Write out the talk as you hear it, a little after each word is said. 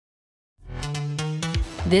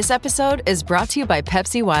This episode is brought to you by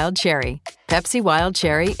Pepsi Wild Cherry. Pepsi Wild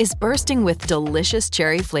Cherry is bursting with delicious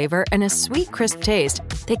cherry flavor and a sweet, crisp taste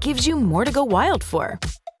that gives you more to go wild for.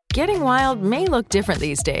 Getting wild may look different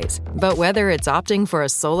these days, but whether it's opting for a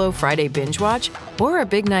solo Friday binge watch or a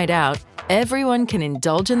big night out, everyone can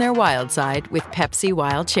indulge in their wild side with Pepsi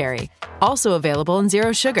Wild Cherry. Also available in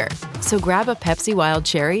Zero Sugar. So grab a Pepsi Wild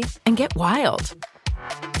Cherry and get wild.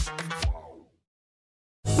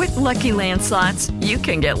 With Lucky Land Slots, you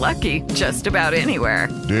can get lucky just about anywhere.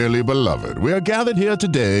 Dearly beloved, we are gathered here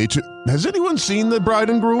today to... Has anyone seen the bride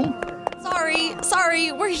and groom?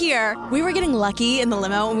 Sorry, we're here. We were getting lucky in the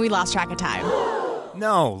limo and we lost track of time.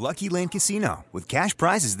 No, Lucky Land Casino, with cash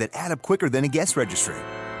prizes that add up quicker than a guest registry.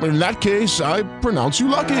 In that case, I pronounce you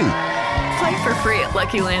lucky. Play for free at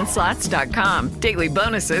LuckyLandSlots.com. Daily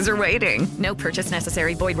bonuses are waiting. No purchase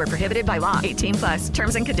necessary. Void where prohibited by law. 18+.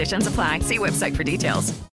 Terms and conditions apply. See website for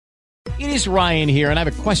details. It is Ryan here, and I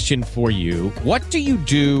have a question for you. What do you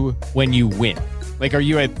do when you win? Like, are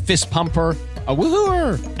you a fist pumper, a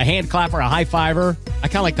woohooer, a hand clapper, a high fiver? I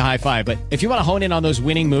kind of like the high five, but if you want to hone in on those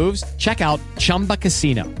winning moves, check out Chumba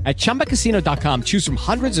Casino. At ChumbaCasino.com, choose from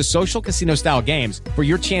hundreds of social casino-style games for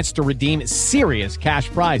your chance to redeem serious cash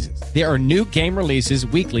prizes. There are new game releases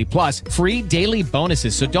weekly, plus free daily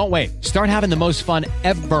bonuses. So don't wait. Start having the most fun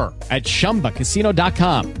ever at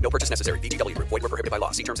ChumbaCasino.com. No purchase necessary. VGW. Void where prohibited by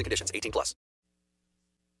law. See terms and conditions. 18+.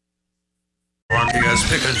 RPS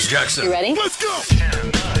Pickens Jackson. You ready? Let's go!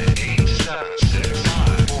 10, 9, 8, 7, 6,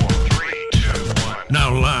 5, 4, 3, 2, 1.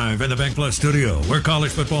 Now live in the Bank Plus studio, where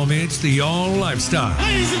college football meets the all lifestyle.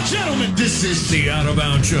 Ladies and gentlemen, this is the Out of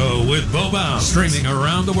Bounds Show with Bo Bounds, streaming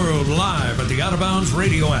around the world live at the Out of Bounds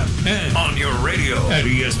radio app and on your radio at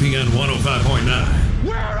ESPN 105.9.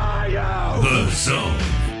 Where are you? The Zone.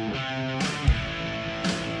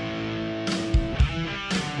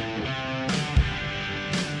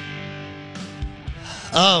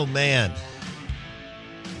 Oh, man.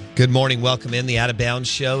 Good morning. Welcome in. The Out of Bounds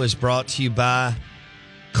Show is brought to you by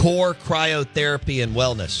Core Cryotherapy and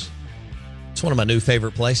Wellness. It's one of my new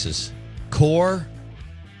favorite places. Core,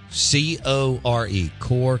 C-O-R-E,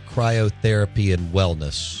 Core Cryotherapy and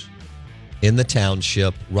Wellness in the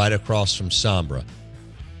township right across from Sombra.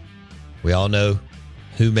 We all know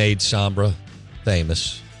who made Sombra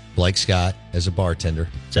famous. Blake Scott as a bartender.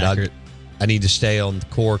 It's accurate. I need to stay on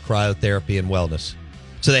Core Cryotherapy and Wellness.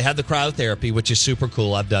 So they have the cryotherapy, which is super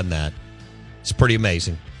cool. I've done that. It's pretty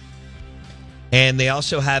amazing. And they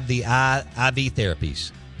also have the IV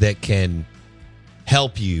therapies that can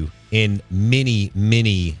help you in many,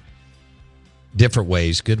 many different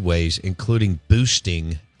ways, good ways, including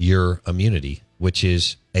boosting your immunity, which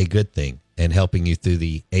is a good thing, and helping you through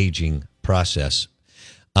the aging process.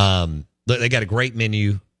 They got a great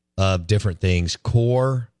menu of different things.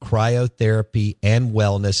 Core Cryotherapy and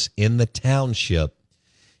Wellness in the township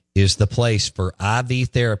is the place for IV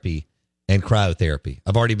therapy and cryotherapy.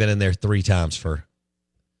 I've already been in there 3 times for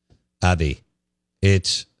IV.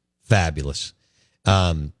 It's fabulous.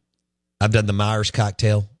 I've done the Myers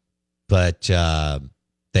cocktail, but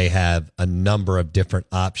they have a number of different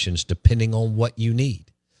options depending on what you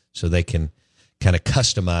need. So they can kind of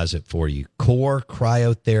customize it for you. Core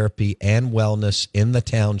Cryotherapy and Wellness in the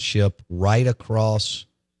township right across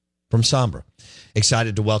from Sombra.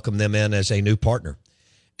 Excited to welcome them in as a new partner.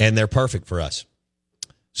 And they're perfect for us.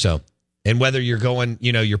 So, and whether you're going,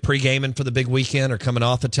 you're pre-gaming for the big weekend or coming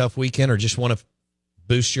off a tough weekend or just want to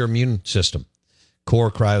boost your immune system, Core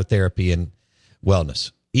Cryotherapy and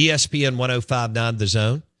Wellness. ESPN 105.9 The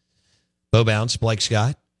Zone. Bo Bounds, Blake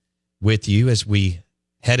Scott, with you as we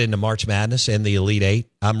head into March Madness and the Elite Eight.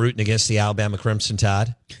 I'm rooting against the Alabama Crimson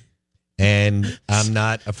Tide, and I'm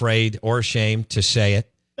not afraid or ashamed to say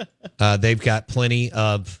it. They've got plenty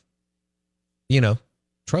of,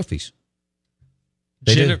 trophies.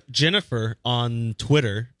 Jennifer on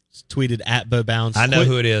Twitter tweeted at Bo Bounds. I know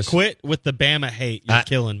who it is. Quit with the Bama hate. You're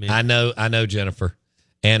killing me. I know Jennifer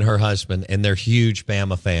and her husband, and they're huge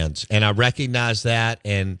Bama fans. And I recognize that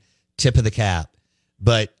and tip of the cap.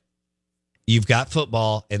 But you've got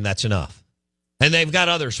football, and that's enough. And they've got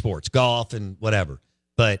other sports, golf and whatever.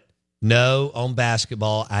 But no, on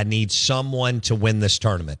basketball, I need someone to win this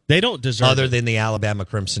tournament. They don't deserve other it. than the Alabama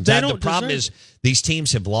Crimson Tide. The problem is these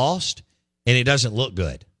teams have lost, and it doesn't look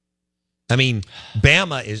good. I mean,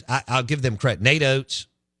 Bama is, I'll give them credit. Nate Oates,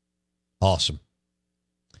 awesome.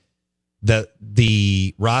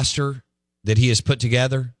 The roster that he has put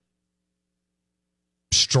together,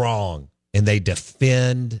 strong, and they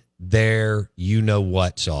defend their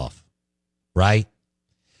you-know-what's off, right?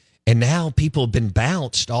 And now people have been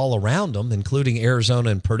bounced all around them, including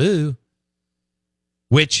Arizona and Purdue,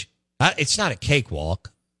 which, It's not a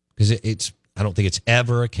cakewalk because it's. I don't think it's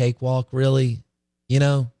ever a cakewalk, really.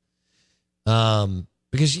 Because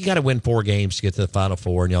you got to win 4 games to get to the Final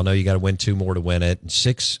Four, and y'all know you got to win 2 more to win it. And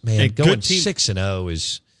 6, man, going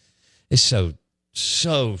 6-0 is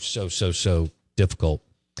so difficult.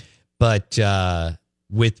 But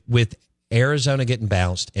with Arizona getting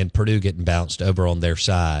bounced and Purdue getting bounced over on their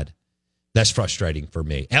side, that's frustrating for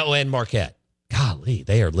me. Oh, and Marquette. Golly,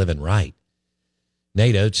 they are living right.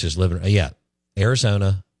 Nate Oates is living. Yeah,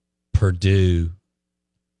 Arizona, Purdue,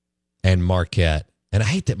 and Marquette. And I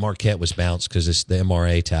hate that Marquette was bounced because it's the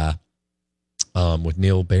MRA tie with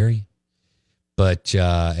Neil Berry. But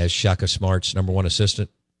as Shaka Smart's number 1 assistant,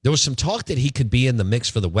 there was some talk that he could be in the mix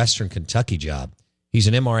for the Western Kentucky job. He's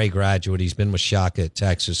an MRA graduate. He's been with Shaka at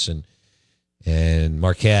Texas and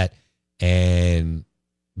Marquette.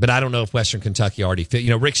 But I don't know if Western Kentucky already fit.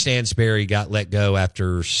 Rick Stansberry got let go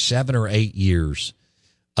after 7 or 8 years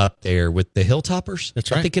up there with the Hilltoppers.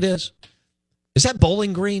 That's right. I think it is. Is that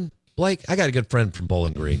Bowling Green? Blake, I got a good friend from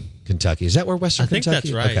Bowling Green, Kentucky. Is that where Western Kentucky? I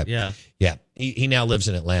think that's right, okay. Yeah. He now lives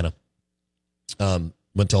in Atlanta.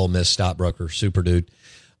 Went to Ole Miss, stockbroker, super dude.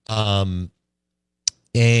 And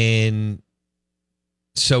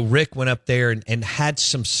so Rick went up there and had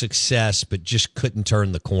some success, but just couldn't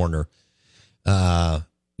turn the corner. There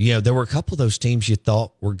were a couple of those teams you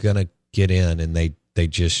thought were going to get in, and when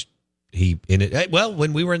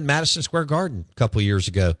we were in Madison Square Garden a couple of years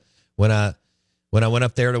ago, when I went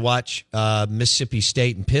up there to watch Mississippi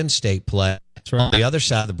State and Penn State play, that's right. The other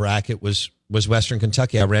side of the bracket was Western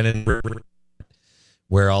Kentucky. I ran into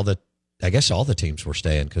where all the teams were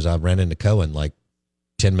staying because I ran into Cohen like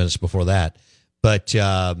 10 minutes before that. But,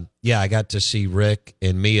 I got to see Rick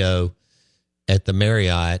and Mio at the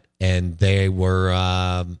Marriott, and they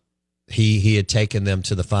were he had taken them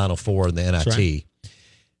to the Final Four in the NIT. Right.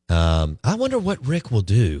 I wonder what Rick will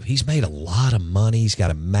do. He's made a lot of money. He's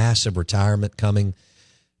got a massive retirement coming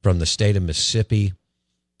from the state of Mississippi.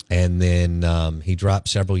 And then he dropped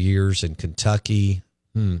several years in Kentucky.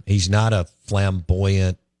 He's not a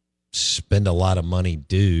flamboyant, spend a lot of money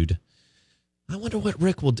dude. I wonder what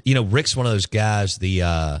Rick will do. Rick's one of those guys, he's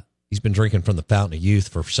been drinking from the fountain of youth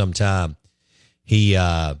for some time. He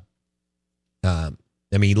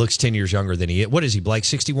looks 10 years younger than he is. What is he, Blake,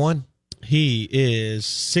 61? He is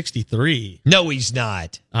 63. No, he's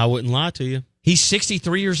not. I wouldn't lie to you. He's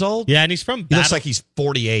 63 years old? Yeah, and he's from He looks like he's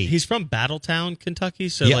 48. He's from Battletown, Kentucky.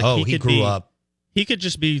 So he grew up. He could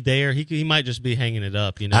just be there. He might just be hanging it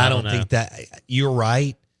up. I don't think that. You're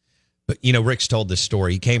right. But, Rick's told this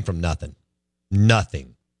story. He came from nothing.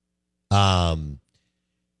 Nothing.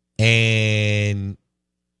 And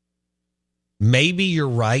maybe you're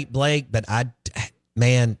right, Blake, but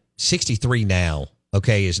 63 now,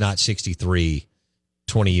 okay, is not 63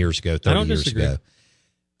 20 years ago, 30 years ago.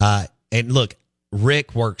 And look,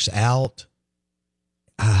 Rick works out.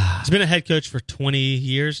 He's been a head coach for 20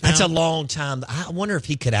 years now. That's a long time. I wonder if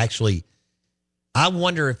he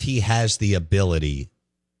has the ability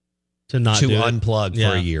to unplug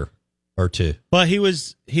for a year or two. But he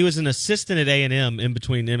was an assistant at A&M in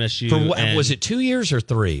between MSU. Was it 2 years or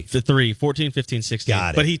 3? 14, 15, 16.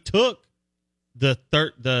 Got it. But he took the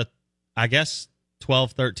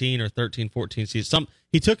 12, 13 or 13, 14 season.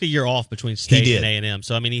 He took a year off between State and A&M.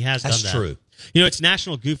 So, he has done that. That's true. It's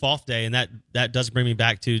National Goof Off Day, and that does bring me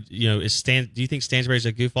back to, do you think Stansbury's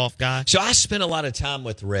a goof off guy? So I spent a lot of time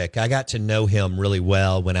with Rick. I got to know him really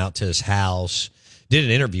well, went out to his house, did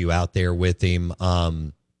an interview out there with him,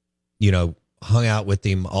 hung out with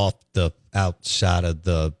him outside of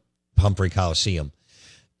the Humphrey Coliseum.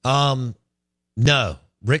 No,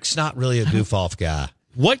 Rick's not really a goof off guy.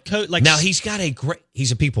 What coach? Now he's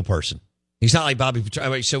a people person. He's not like Bobby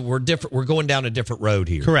Petrino. So we're different. We're going down a different road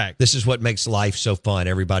here. Correct. This is what makes life so fun.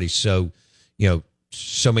 Everybody's so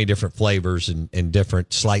many different flavors and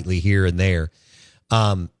different slightly here and there.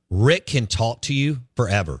 Rick can talk to you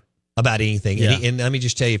forever about anything. Yeah. And let me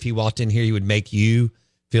just tell you, if he walked in here, he would make you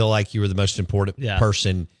feel like you were the most important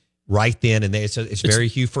person right then and there. It's very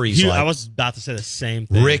Hugh Freeze. I was about to say the same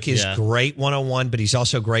thing. Rick is great one-on-one, but he's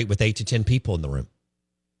also great with 8 to 10 people in the room.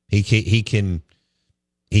 He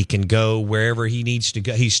can go wherever he needs to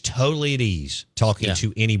go. He's totally at ease talking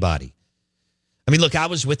to anybody. Look, I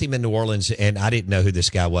was with him in New Orleans, and I didn't know who this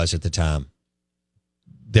guy was at the time.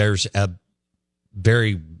 There's a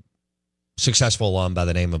very successful alum by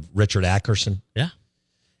the name of Richard Ackerson. Yeah.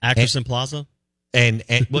 Ackerson Plaza. And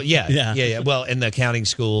well, yeah. Well, in the accounting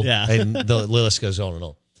school, and the list goes on and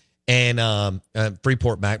on. And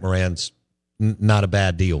Freeport McMoran's not a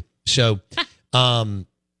bad deal. So,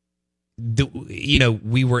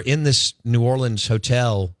 we were in this New Orleans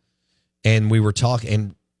hotel, and we were talking,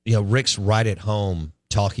 and Rick's right at home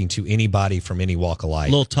talking to anybody from any walk of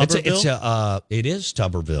life. Little Tuberville? It is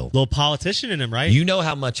Tuberville. Little politician in him, right? You know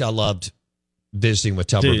how much I loved visiting with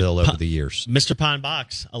Tuberville over the years. Mr. Pine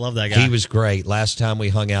Box. I love that guy. He was great. Last time we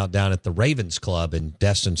hung out down at the Ravens Club in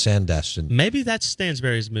Destin, Sandestin. Maybe that's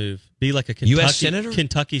Stansbury's move. Be like a U.S. senator?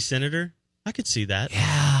 Kentucky senator. I could see that.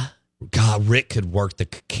 Yeah. God, Rick could work the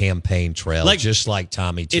campaign trail just like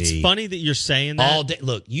Tommy T. It's funny that you're saying that. All day.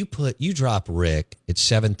 Look, you drop Rick at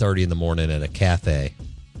 7:30 in the morning at a cafe,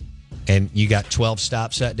 and you got 12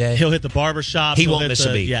 stops that day. He'll hit the barbershop. He won't miss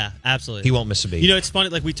a beat. Yeah, absolutely. He won't miss a beat. It's funny.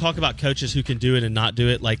 Like we talk about coaches who can do it and not do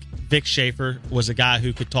it. Like Vic Schaefer was a guy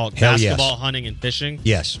who could talk basketball, hunting, and fishing.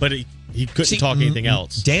 Yes, but he couldn't talk anything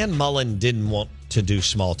else. Dan Mullen didn't want to do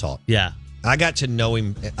small talk. Yeah. I got to know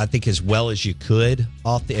him, I think, as well as you could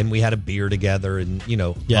and we had a beer together and,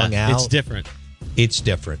 hung out. It's different. It's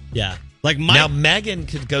different. Yeah. Like now, Megan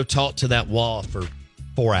could go talk to that wall for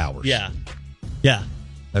 4 hours. Yeah. Yeah.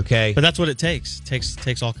 Okay. But that's what it takes. It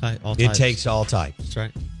takes all types. It takes all types. That's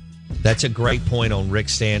right. That's a great point on Rick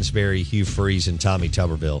Stansbury, Hugh Freeze, and Tommy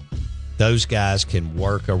Tuberville. Those guys can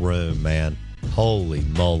work a room, man. Holy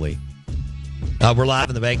moly. We're live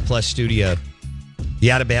in the Bank Plus studio.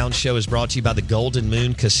 The Out of Bounds Show is brought to you by the Golden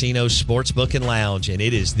Moon Casino Sportsbook and Lounge, and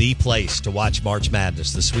it is the place to watch March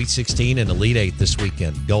Madness, the Sweet 16 and Elite 8 this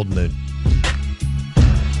weekend. Golden Moon.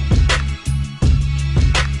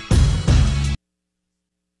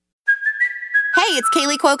 Hey, it's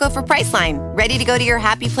Kaylee Cuoco for Priceline. Ready to go to your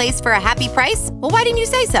happy place for a happy price? Well, why didn't you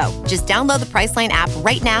say so? Just download the Priceline app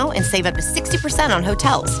right now and save up to 60% on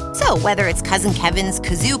hotels. So whether it's Cousin Kevin's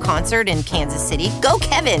Kazoo Concert in Kansas City, go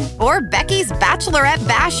Kevin, or Becky's Bachelorette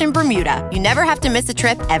Bash in Bermuda, you never have to miss a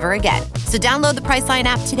trip ever again. So download the Priceline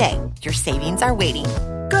app today. Your savings are waiting.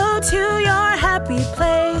 Go to your happy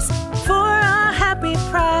place for a happy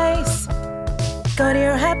price. Go to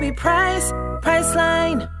your happy price,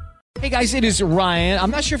 Priceline. Hey guys, it is Ryan. I'm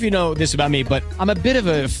not sure if you know this about me, but I'm a bit of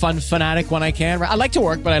a fun fanatic when I can. I like to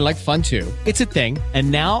work, but I like fun too. It's a thing. And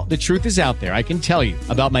now the truth is out there. I can tell you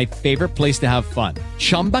about my favorite place to have fun.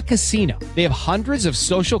 Chumba Casino. They have hundreds of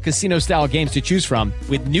social casino style games to choose from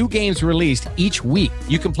with new games released each week.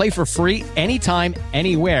 You can play for free anytime,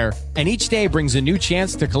 anywhere. And each day brings a new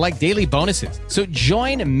chance to collect daily bonuses. So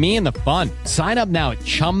join me in the fun. Sign up now at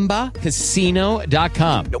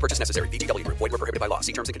ChumbaCasino.com. No purchase necessary. VGW. Void where prohibited by law.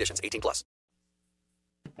 See terms and conditions. 18+.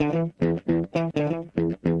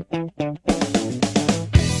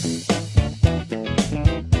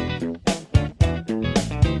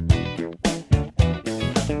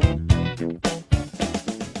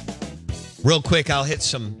 Real quick, I'll hit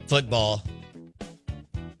some football.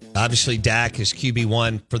 Obviously, Dak is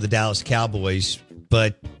QB1 for the Dallas Cowboys,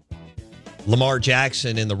 but Lamar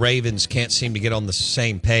Jackson and the Ravens can't seem to get on the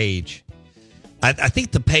same page. I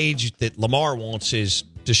think the page that Lamar wants is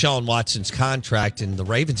Deshaun Watson's contract, and the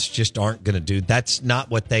Ravens just aren't going to do. That's not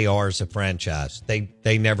what they are as a franchise.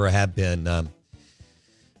 They never have been.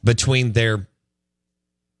 Between their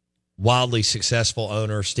wildly successful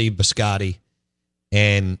owner, Steve Bisciotti,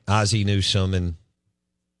 and Ozzie Newsome, and,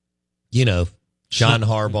 John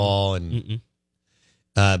Harbaugh, and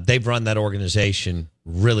they've run that organization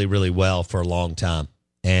really, really well for a long time.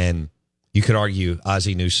 And you could argue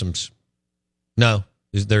Ozzie Newsome's no,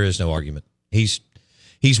 there is no argument. He's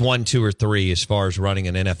won 2 or 3 as far as running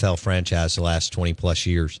an NFL franchise the last 20 plus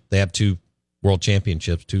years. They have 2 world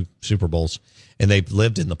championships, 2 Super Bowls, and they've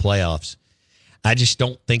lived in the playoffs. I just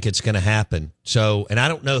don't think it's going to happen. So, and I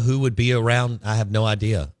don't know who would be around. I have no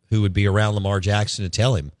idea who would be around Lamar Jackson to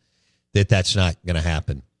tell him that that's not going to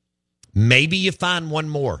happen. Maybe you find one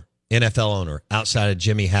more NFL owner outside of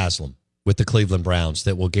Jimmy Haslam with the Cleveland Browns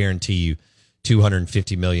that will guarantee you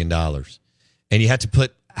 $250 million. And you have to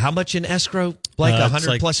put how much in escrow? Like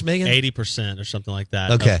 100 plus million? 80% or something like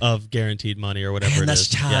that. Okay. Of guaranteed money or whatever. Man, it that's is.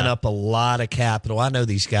 tying up a lot of capital. I know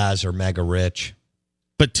these guys are mega rich.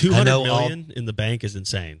 But $200 million in the bank is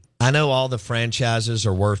insane. I know all the franchises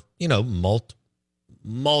are worth,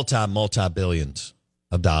 multi-billions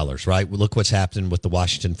of dollars, right? Look what's happening with the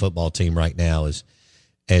Washington football team right now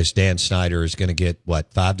as Dan Snyder is going to get,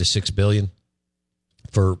 what, $5 to $6 billion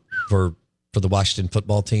for the Washington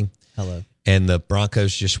football team? Hello. And the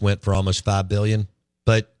Broncos just went for almost $5 billion.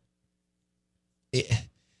 But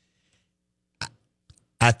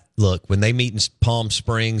look, when they meet in Palm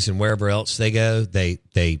Springs and wherever else they go, they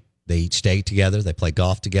eat steak together. They play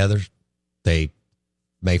golf together. They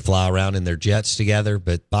may fly around in their jets together.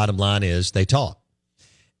 But bottom line is they talk.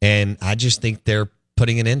 And I just think they're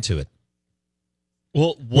putting an end to it.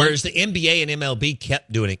 Well, whereas the NBA and MLB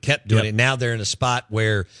kept doing it. Now they're in a spot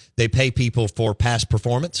where they pay people for past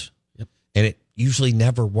performance. Yep. And usually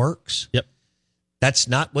never works. Yep. That's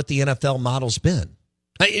not what the NFL model's been.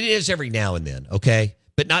 It is every now and then, okay?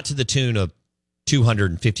 But not to the tune of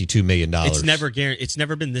 $252 million. It's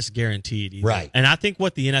never been this guaranteed either. Right. And I think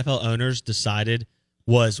what the NFL owners decided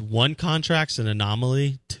was 1 contract's an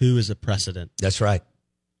anomaly, 2 is a precedent. That's right.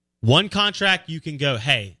 1 contract, you can go,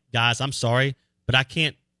 hey, guys, I'm sorry, but I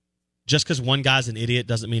can't. Just because one guy's an idiot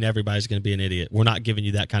doesn't mean everybody's going to be an idiot. We're not giving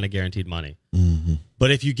you that kind of guaranteed money. Mm-hmm.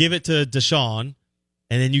 But if you give it to Deshaun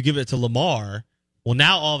and then you give it to Lamar, well,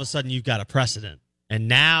 now all of a sudden you've got a precedent. And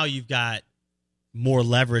now you've got more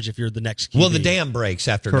leverage if you're the next QB. Well, the dam breaks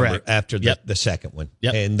after the second one.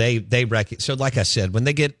 Yep. And they so like I said, when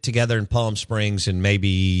they get together in Palm Springs and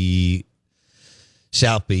maybe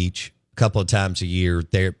South Beach a couple of times a year,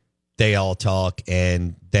 they all talk,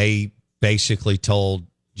 and they basically told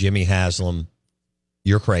Jimmy Haslam,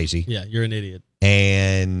 you're crazy. Yeah, you're an idiot.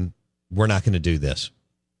 And we're not going to do this.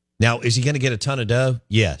 Now, is he going to get a ton of dough?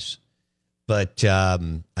 Yes. But I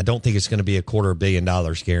don't think it's going to be $250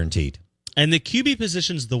 million guaranteed. And the QB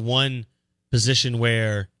position's the one position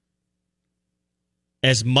where,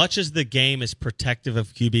 as much as the game is protective of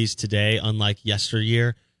QBs today, unlike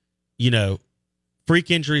yesteryear,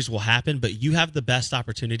 freak injuries will happen, but you have the best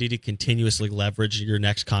opportunity to continuously leverage your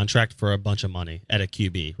next contract for a bunch of money at a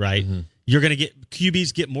QB, right? Mm-hmm. You're going to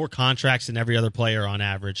QBs get more contracts than every other player on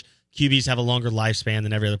average. QBs have a longer lifespan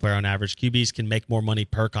than every other player on average. QBs can make more money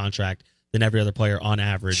per contract than every other player on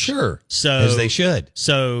average. Sure. As they should.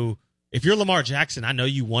 So if you're Lamar Jackson, I know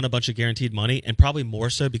you won a bunch of guaranteed money, and probably more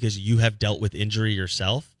so because you have dealt with injury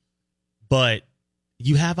yourself. But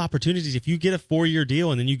you have opportunities. If you get a 4-year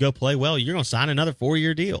deal and then you go play well, you're going to sign another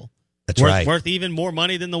 4-year deal. That's right. Worth even more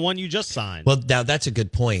money than the one you just signed. Well, now that's a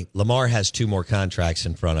good point. Lamar has 2 more contracts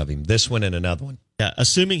in front of him, this one and another one. Yeah,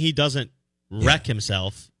 assuming he doesn't wreck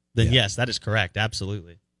himself, then yes, that is correct.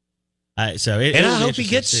 Absolutely. I hope he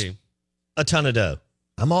gets a ton of dough.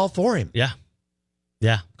 I'm all for him. Yeah.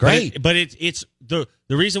 Yeah. Great. But it's the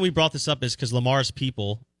reason we brought this up is because Lamar's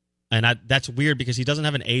people, and that's weird because he doesn't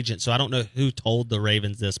have an agent, so I don't know who told the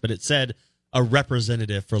Ravens this, but it said a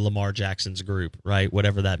representative for Lamar Jackson's group, right?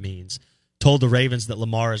 Whatever that means. Told the Ravens that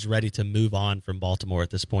Lamar is ready to move on from Baltimore at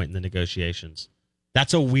this point in the negotiations.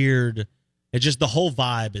 That's a weird, the whole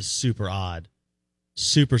vibe is super odd.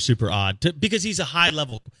 Super, super odd. Because he's a high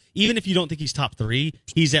level, even if you don't think he's top 3,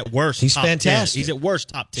 he's at worst he's top fantastic. 10. He's at worst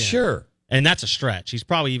top 10. Sure. And that's a stretch. He's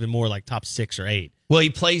probably even more like top 6 or 8. Well, he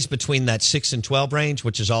plays between that 6 and 12 range,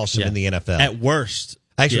 which is awesome in the NFL. At worst.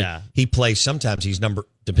 Actually, he plays, sometimes he's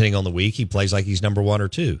depending on the week, he plays like he's number 1 or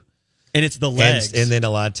 2. And it's the legs. And then a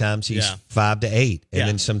lot of times he's 5 to 8. And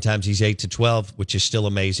then sometimes he's 8 to 12, which is still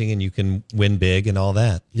amazing, and you can win big and all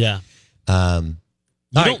that. Yeah.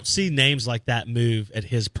 You don't see names like that move at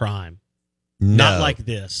his prime. No. Not like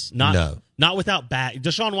this. Not without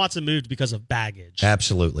Deshaun Watson moved because of baggage.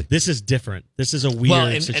 Absolutely. This is different. This is a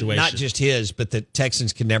weird situation. And not just his, but the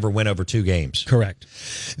Texans can never win over 2 games. Correct.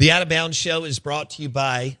 The Out of Bounds Show is brought to you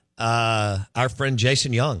by our friend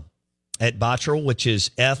Jason Young at Bottrell, which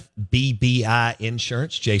is FBBI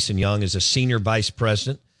Insurance. Jason Young is a senior vice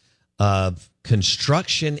president of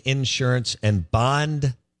construction insurance and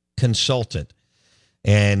bond consultant.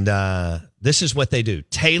 And this is what they do.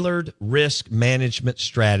 Tailored risk management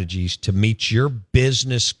strategies to meet your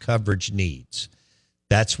business coverage needs.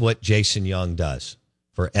 That's what Jason Young does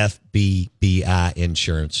for FBBI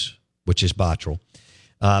Insurance, which is Bottrell.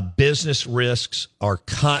 Business risks are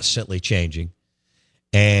constantly changing.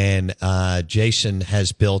 And Jason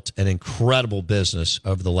has built an incredible business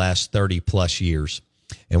over the last 30-plus years.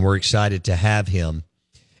 And we're excited to have him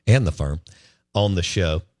and the firm on the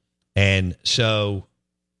show. And so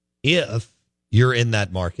if you're in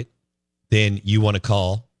that market, then you want to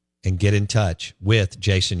call and get in touch with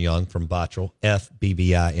Jason Young from Bottrell,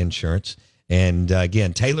 FBBI Insurance. And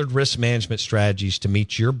again, tailored risk management strategies to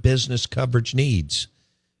meet your business coverage needs.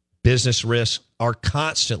 Business risks are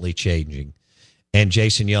constantly changing. And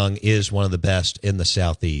Jason Young is one of the best in the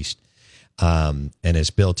Southeast and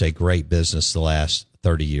has built a great business the last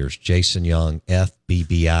 30 years. Jason Young,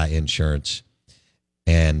 FBBI Insurance,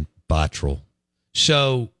 and Bottrell.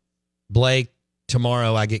 So, Blake,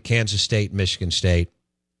 tomorrow I get Kansas State, Michigan State.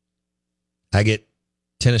 I get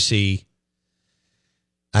Tennessee.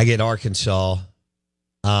 I get Arkansas.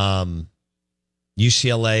 UCLA,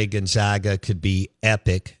 Gonzaga could be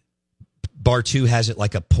epic. Bar2 has it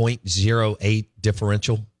like a 0.08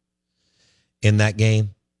 differential in that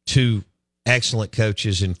game. 2 excellent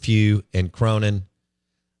coaches in Few and Cronin.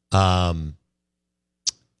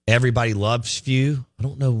 Everybody loves Few. I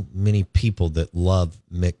don't know many people that love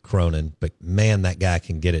Mick Cronin, but man, that guy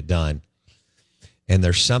can get it done. And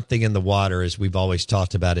there's something in the water, as we've always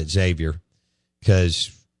talked about at Xavier, because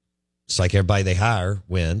it's like everybody they hire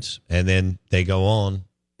wins, and then they go on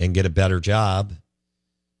and get a better job.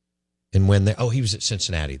 And when they, he was at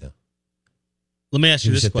Cincinnati, though. Let me ask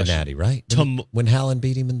you this question. He was at the Natty, right? When Howland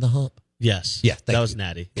beat him in the hump? Yes. Yeah, that was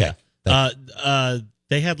Natty. Okay. Yeah.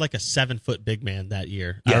 They had like a 7-foot big man that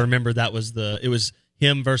year. Yeah. I remember it was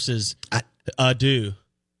him versus Adu,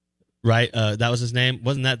 right? That was his name.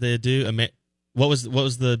 Wasn't that the Adu? What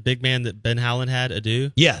was the big man that Ben Howland had?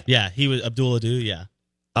 Adu? Yeah. Yeah, he was Abdul Adu,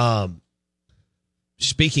 yeah.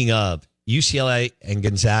 Speaking of, UCLA and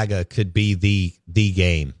Gonzaga could be the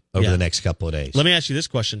game over the next couple of days. Let me ask you this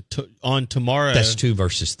question. On tomorrow... That's 2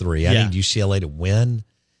 versus 3. I need UCLA to win.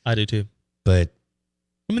 I do too. But...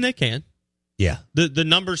 I mean, they can. Yeah. The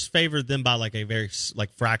numbers favor them by like a very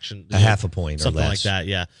fraction. A half a point something or less. like that,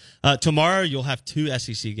 yeah. Tomorrow you'll have 2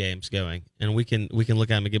 SEC games going, and we can look at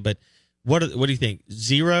them again. But what do you think?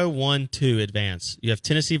 0, 1, 2 advance. You have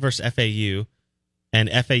Tennessee versus FAU, and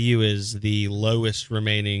FAU is the lowest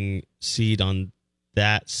remaining seed on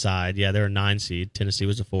that side. Yeah, they're a 9 seed. Tennessee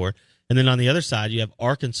was a 4. And then on the other side, you have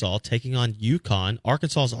Arkansas taking on UConn.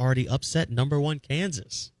 Arkansas's already upset number 1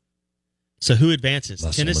 Kansas. So who advances?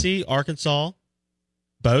 Tennessee, Arkansas,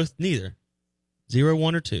 both? Neither. 0,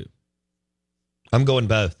 1, or 2. I'm going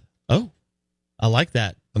both. Oh, I like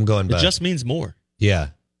that. I'm going both. It just means more. Yeah.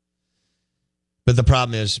 But the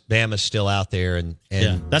problem is Bama's still out there, and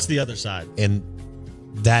that's the other side. And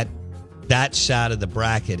that side of the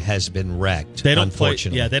bracket has been wrecked. They don't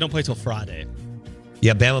unfortunately. They don't play till Friday.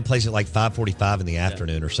 Yeah, Bama plays at like 5:45 in the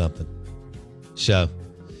afternoon or something. So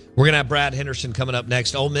we're gonna have Brad Henderson coming up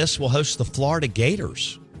next. Ole Miss will host the Florida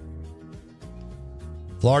Gators.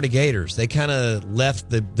 Florida Gators. They kind of left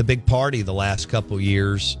the big party the last couple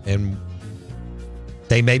years, and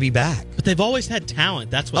they may be back. But they've always had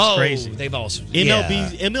talent. That's what's crazy. They've also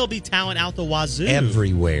MLB talent out the wazoo.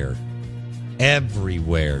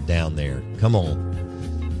 Everywhere down there. Come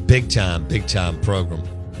on. Big time program.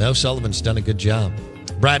 No, Sullivan's done a good job.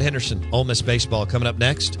 Brad Henderson, Ole Miss baseball, coming up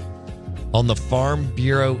next on the Farm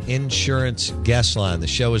Bureau Insurance Guest Line. The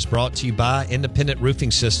show is brought to you by Independent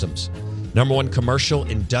Roofing Systems, #1 commercial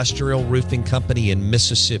industrial roofing company in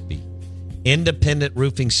Mississippi. Independent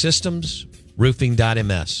Roofing Systems,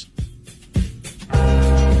 roofing.ms.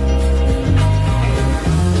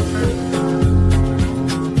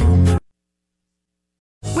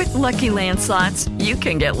 With Lucky Land Slots, you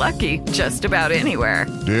can get lucky just about anywhere.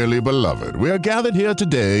 Dearly beloved, we are gathered here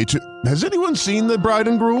today to... Has anyone seen the bride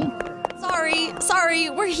and groom? Sorry,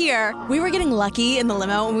 we're here. We were getting lucky in the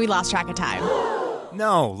limo and we lost track of time.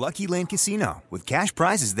 No, Lucky Land Casino, with cash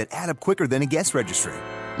prizes that add up quicker than a guest registry.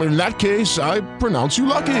 In that case, I pronounce you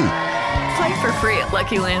lucky. Play for free at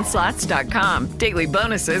LuckyLandSlots.com. Daily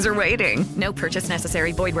bonuses are waiting. No purchase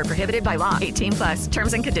necessary. Void where prohibited by law. 18+.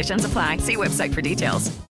 Terms and conditions apply. See website for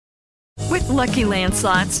details. With Lucky Land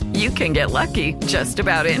Slots, you can get lucky just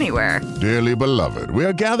about anywhere. Dearly beloved, we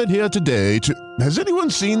are gathered here today to... Has anyone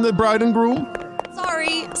seen the bride and groom?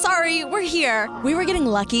 Sorry, we're here. We were getting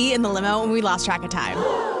lucky in the limo and we lost track of time.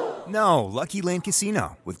 No, Lucky Land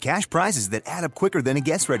Casino, with cash prizes that add up quicker than a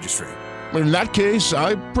guest registry. In that case,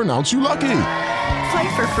 I pronounce you lucky.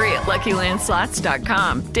 Play for free at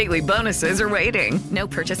LuckyLandSlots.com. Daily bonuses are waiting. No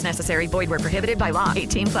purchase necessary. Void where prohibited by law.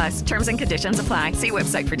 18+. Terms and conditions apply. See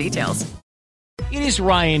website for details. It is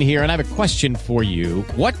Ryan here, and I have a question for you.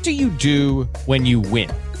 What do you do when you win?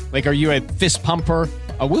 Like, are you a fist pumper,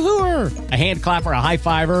 a woohooer, a hand clapper, a high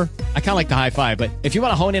fiver? I kind of like the high five, but if you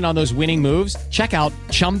want to hone in on those winning moves, check out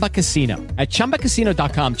Chumba Casino. At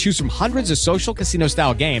ChumbaCasino.com, choose from hundreds of social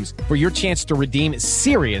casino-style games for your chance to redeem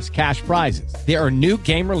serious cash prizes. There are new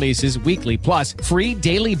game releases weekly, plus free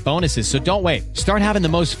daily bonuses. So don't wait. Start having the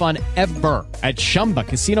most fun ever at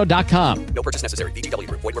ChumbaCasino.com. No purchase necessary. VGW.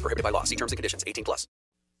 Void where prohibited by law. See terms and conditions. 18+.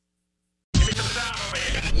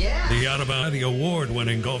 Yeah. The Out of Bounds, the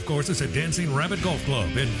award-winning golf courses at Dancing Rabbit Golf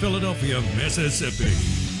Club in Philadelphia, Mississippi.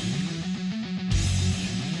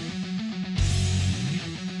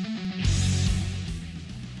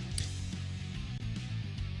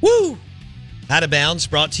 Woo! Out of Bounds,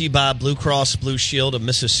 brought to you by Blue Cross Blue Shield of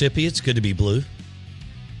Mississippi. It's good to be blue.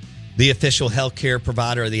 The official healthcare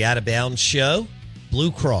provider of the Out of Bounds show,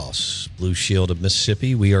 Blue Cross Blue Shield of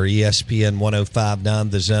Mississippi. We are ESPN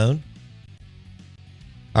 105.9 The Zone.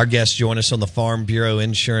 Our guests join us on the Farm Bureau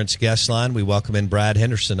Insurance Guest Line. We welcome in Brad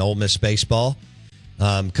Henderson, Ole Miss baseball.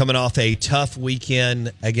 Coming off a tough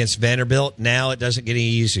weekend against Vanderbilt. Now it doesn't get any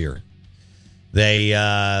easier. They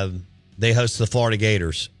host the Florida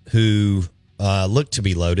Gators, who look to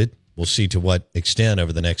be loaded. We'll see to what extent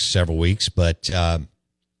over the next several weeks. But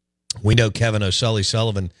we know Kevin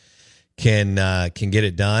O'Sullivan can get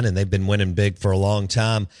it done, and they've been winning big for a long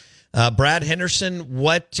time. Brad Henderson,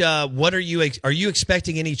 what are you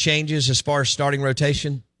expecting any changes as far as starting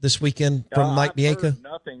rotation this weekend from Mike Bianco?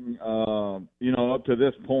 Nothing, up to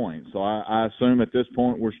this point. So I assume at this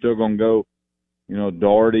point we're still going to go,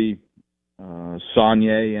 Doherty,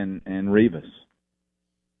 Saunier, and Rivas.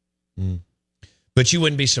 But you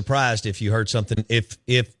wouldn't be surprised if you heard something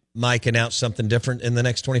if Mike announced something different in the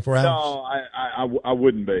next 24 hours? No, I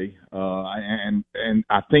wouldn't be. And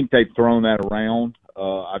I think they've thrown that around.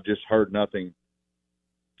 I've just heard nothing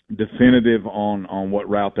definitive on what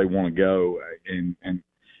route they want to go. And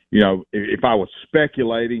if I was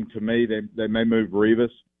speculating, to me, they may move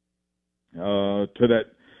Rivas to that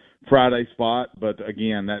Friday spot. But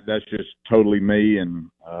again, that's just totally me, and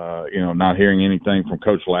not hearing anything from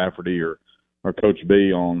Coach Lafferty or Coach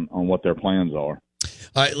B on what their plans are.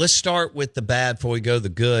 All right, let's start with the bad before we go to the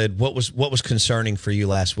good. What was concerning for you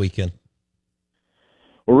last weekend?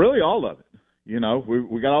 Well, really all of it. We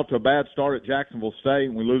got off to a bad start at Jacksonville State,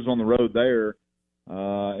 and we lose on the road there.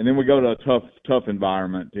 And then we go to a tough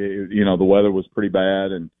environment. The weather was pretty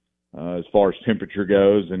bad, and as far as temperature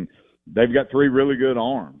goes, and they've got 3 really good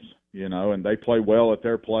arms, and they play well at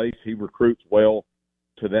their place. He recruits well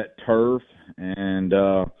to that turf, and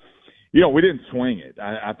we didn't swing it.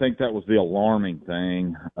 I think that was the alarming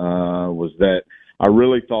thing, was that I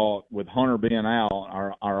really thought with Hunter being out,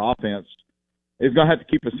 our offense is going to have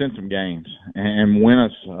to keep us in some games and win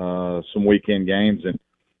us some weekend games. And,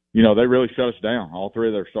 they really shut us down. All 3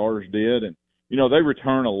 of their starters did. And, they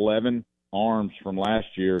returned 11 arms from last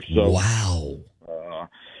year. So, wow.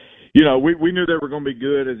 We knew they were going to be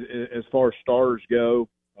good as far as starters go,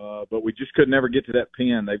 but we just could never get to that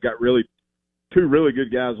pin. They've got 2 really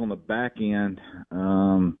good guys on the back end.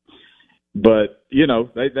 But,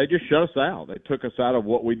 they just shut us out. They took us out of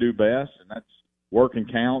what we do best, and that's working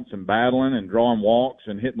counts and battling and drawing walks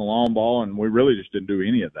and hitting the long ball, and we really just didn't do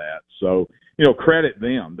any of that. So, credit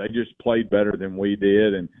them. They just played better than we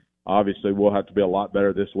did, and obviously we'll have to be a lot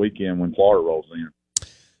better this weekend when Florida rolls in.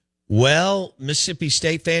 Well, Mississippi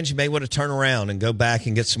State fans, you may want to turn around and go back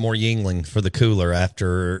and get some more Yingling for the cooler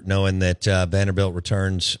after knowing that Vanderbilt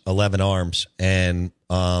returns 11 arms and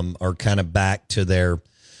are kind of back to their,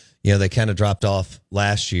 they kind of dropped off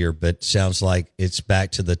last year, but sounds like it's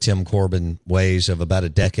back to the Tim Corbin ways of about a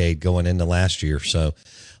decade going into last year. So,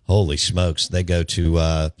 holy smokes, they go to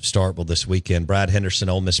Starkville this weekend. Brad Henderson,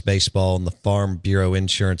 Ole Miss Baseball, and the Farm Bureau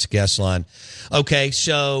Insurance guest line. Okay,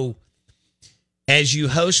 so as you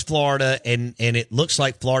host Florida, and it looks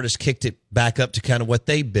like Florida's kicked it back up to kind of what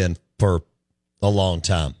they've been for a long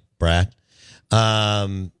time, Brad.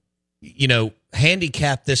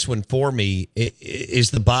 Handicap this one for me.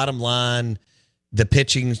 Is the bottom line, the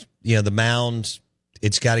pitching, the mound,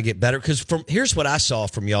 it's got to get better? Because here's what I saw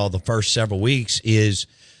from y'all the first several weeks is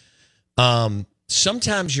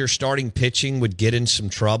sometimes your starting pitching would get in some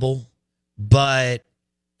trouble, but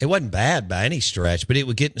it wasn't bad by any stretch, but it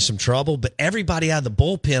would get in some trouble. But everybody out of the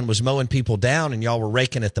bullpen was mowing people down, and y'all were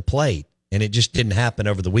raking at the plate, and it just didn't happen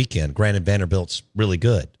over the weekend. Granted, Vanderbilt's really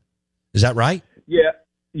good. Is that right?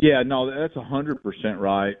 Yeah, no, that's 100%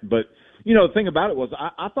 right. But, the thing about it was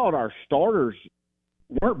I thought our starters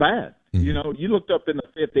weren't bad. Mm-hmm. You looked up in the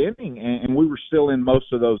 5th inning, and we were still in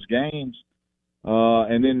most of those games.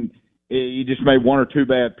 And then you just made 1 or 2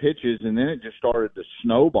 bad pitches, and then it just started to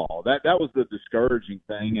snowball. That was the discouraging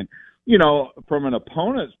thing. And, from an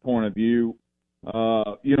opponent's point of view,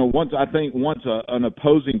 once an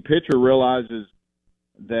opposing pitcher realizes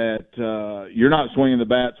that you're not swinging the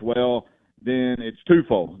bats well, then it's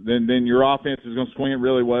twofold. Then your offense is going to swing it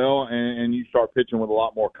really well, and you start pitching with a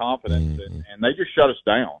lot more confidence. Mm-hmm. And they just shut us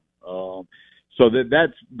down. So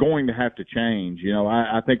that's going to have to change.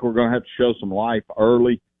 I think we're going to have to show some life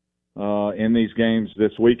early in these games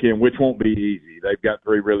this weekend, which won't be easy. They've got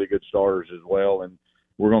 3 really good starters as well, and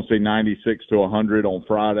we're going to see 96 to 100 on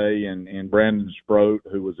Friday, and Brandon Sproat,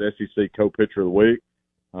 who was SEC co-pitcher of the week.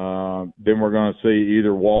 Then we're going to see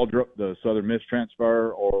either Waldrop, the Southern Miss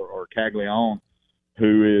transfer, or Caglione,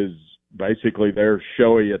 who is basically their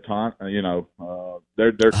Shohei Ohtani,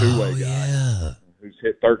 their two-way guy, who's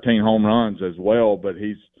hit 13 home runs as well, but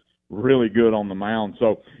he's really good on the mound.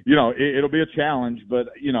 So, it'll be a challenge, but,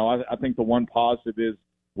 I think the one positive is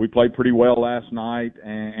we played pretty well last night,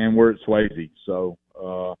 and we're at Swayze. So,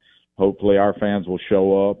 hopefully our fans will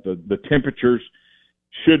show up. The temperatures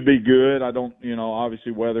should be good. I don't,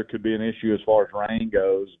 obviously weather could be an issue as far as rain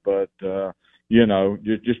goes, but,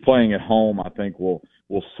 just playing at home, I think will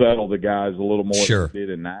settle the guys a little more than it did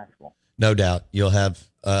in Nashville. No doubt. You'll have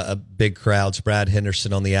a big crowds. Brad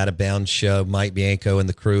Henderson on the Out of Bounds show. Mike Bianco and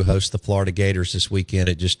the crew host the Florida Gators this weekend.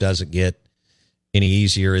 It just doesn't get any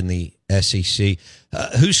easier in the SEC.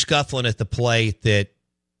 Who's scuffling at the plate that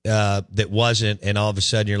wasn't, and all of a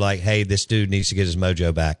sudden you're like, hey, this dude needs to get his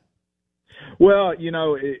mojo back? Well,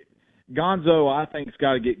 Gonzo, I think, has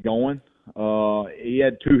got to get going. He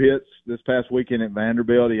had 2 hits this past weekend at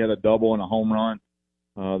Vanderbilt. He had a double and a home run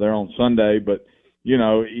there on Sunday. But,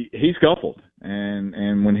 he scuffled.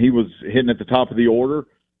 And when he was hitting at the top of the order,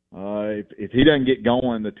 if he doesn't get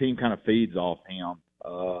going, the team kind of feeds off him.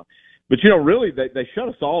 But, really, they shut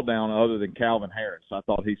us all down other than Calvin Harris. I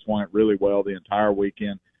thought he swung it really well the entire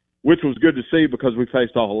weekend, which was good to see because we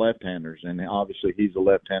faced all the left-handers. And obviously he's a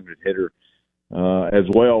left-handed hitter as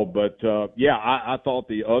well. But, I thought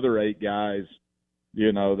the other 8 guys,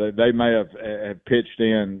 they may have pitched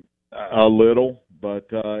in a little, but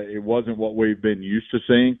it wasn't what we've been used to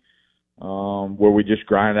seeing, where we just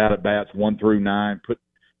grind out at bats 1 through 9, put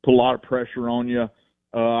a lot of pressure on you.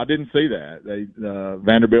 I didn't see that.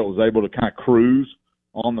 Vanderbilt was able to kind of cruise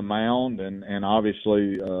on the mound, and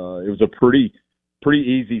obviously it was a pretty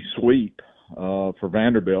easy sweep for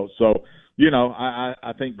Vanderbilt. So,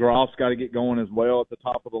 I think Groff's got to get going as well at the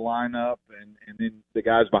top of the lineup, and then the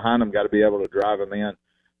guys behind him got to be able to drive him in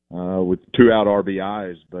with 2 out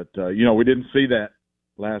RBIs. But, we didn't see that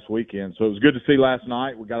last weekend. So it was good to see last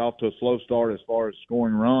night. We got off to a slow start as far as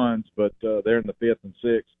scoring runs, but there in the 5th and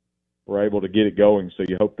 6th, we're able to get it going. So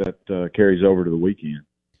you hope that carries over to the weekend.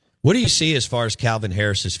 What do you see as far as Calvin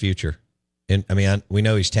Harris's future? And we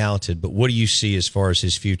know he's talented, but what do you see as far as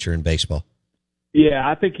his future in baseball? Yeah,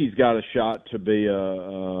 I think he's got a shot to be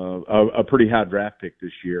a pretty high draft pick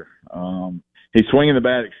this year. He's swinging the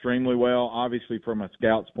bat extremely well. Obviously, from a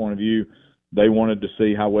scout's point of view, they wanted to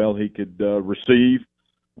see how well he could receive,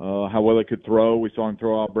 how well he could throw. We saw him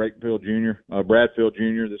throw out Bradfield Jr.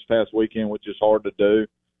 this past weekend, which is hard to do,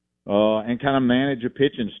 and kind of manage a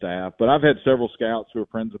pitching staff. But I've had several scouts who are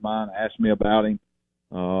friends of mine ask me about him,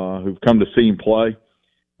 who've come to see him play.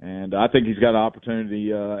 And I think he's got an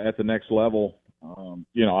opportunity at the next level.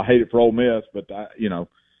 I hate it for Ole Miss, but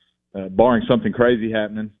barring something crazy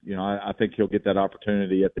happening, I think he'll get that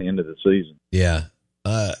opportunity at the end of the season. Yeah.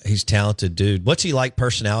 He's a talented dude. What's he like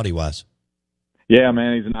personality-wise? Yeah,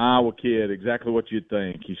 man, he's an Iowa kid, exactly what you'd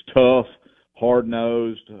think. He's tough,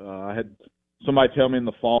 hard-nosed. I had somebody tell me in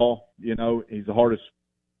the fall, he's the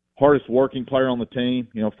hardest working player on the team.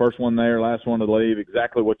 First one there, last one to leave,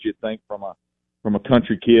 exactly what you'd think from a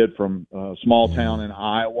country kid from a small town in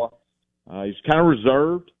Iowa. He's kind of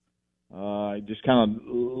reserved. He just kind of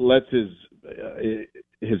lets his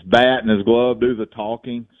bat and his glove do the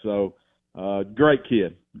talking. So, great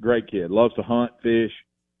kid. Loves to hunt, fish.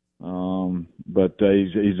 But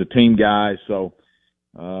he's a team guy. So,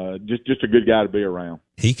 just a good guy to be around.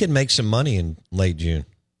 He could make some money in late June,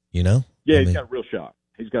 Yeah, he's got a real shot.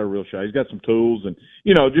 He's got some tools, and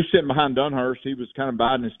just sitting behind Dunhurst, he was kind of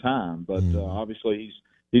biding his time. But obviously,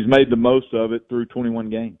 he's made the most of it through 21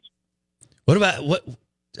 games.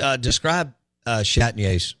 Describe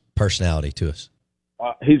Chatagniers' personality to us?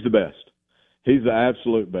 He's the best. He's the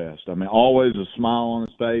absolute best. Always a smile on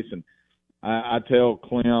his face, and I tell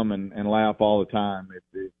Clem and laugh all the time.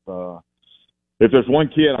 If there's one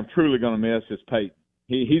kid I'm truly going to miss, it's Peyton.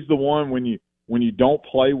 He's the one when you don't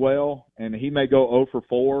play well, and he may go 0 for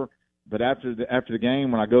 4, but after the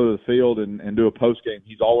game, when I go to the field and do a post game,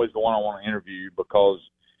 he's always the one I want to interview because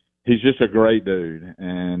he's just a great dude,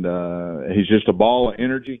 and he's just a ball of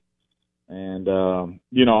energy. And I'm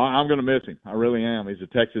going to miss him. I really am. He's a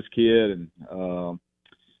Texas kid, and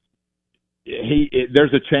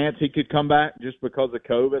there's a chance he could come back just because of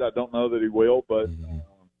COVID. I don't know that he will, but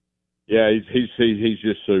yeah, he's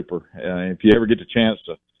just super. If you ever get the chance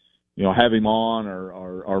to, have him on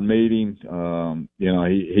or meet him,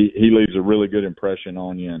 he leaves a really good impression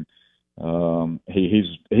on you. And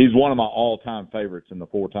he's one of my all-time favorites in the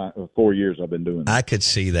 4 years I've been doing this. I could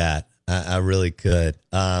see that. I really could.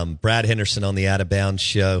 Brad Henderson on the Out of Bounds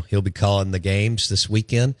show. He'll be calling the games this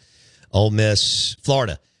weekend. Ole Miss,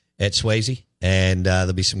 Florida at Swayze. And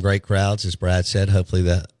there'll be some great crowds, as Brad said. Hopefully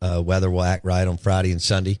the weather will act right on Friday and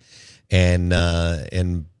Sunday. And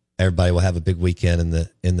everybody will have a big weekend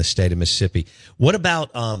in the state of Mississippi. What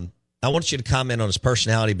about I want you to comment on his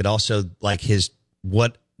personality, but also like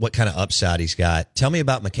what kind of upside he's got. Tell me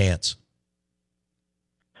about McCants.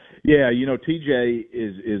 Yeah, TJ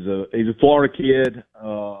he's a Florida kid,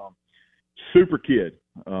 super kid.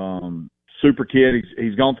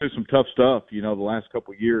 He's gone through some tough stuff, the last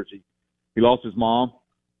couple of years. He lost his mom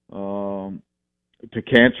to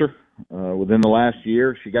cancer within the last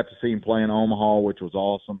year. She got to see him play in Omaha, which was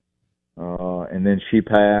awesome. and then she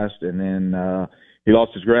passed, and then he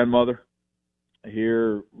lost his grandmother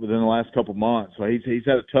here within the last couple months. So he's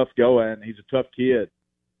had a tough go at it, and he's a tough kid.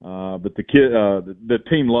 But the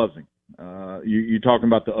team loves him. You're talking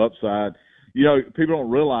about the upside. People don't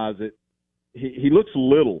realize it. He looks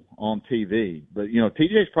little on TV, but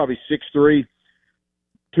TJ's probably 6'3",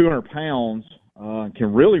 200 pounds,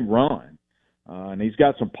 can really run, and he's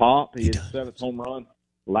got some pop. He hit his 7th home run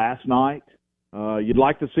last night. You'd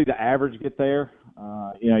like to see the average get there.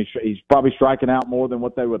 He's probably striking out more than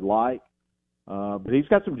what they would like. But he's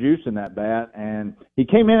got some juice in that bat, and he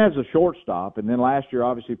came in as a shortstop, and then last year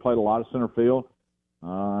obviously played a lot of center field,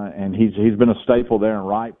 and he's been a staple there in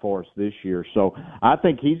right for us this year. So I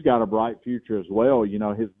think he's got a bright future as well.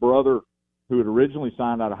 His brother, who had originally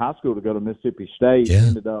signed out of high school to go to Mississippi State,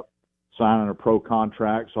 ended up signing a pro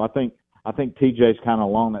contract. So I think TJ's kind of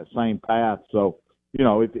along that same path. So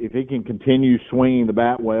if he can continue swinging the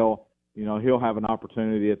bat well, he'll have an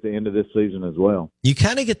opportunity at the end of this season as well. You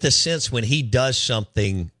kind of get the sense when he does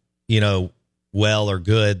something, well or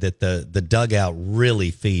good, that the dugout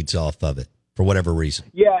really feeds off of it for whatever reason.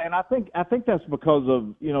 Yeah, and I think that's because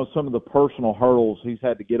of, some of the personal hurdles he's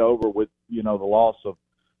had to get over with, the loss of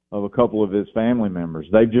a couple of his family members.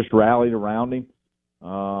 They've just rallied around him.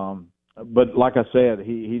 But like I said,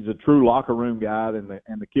 he's a true locker room guy,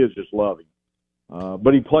 and the kids just love him.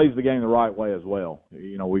 But he plays the game the right way as well.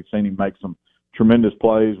 We've seen him make some tremendous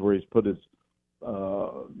plays where he's put his,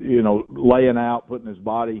 laying out, putting his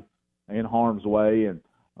body in harm's way, and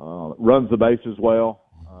runs the bases well.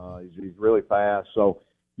 He's really fast. So,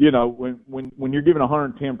 when you're giving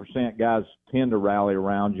 110%, guys tend to rally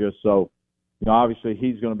around you. So, obviously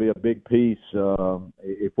he's going to be a big piece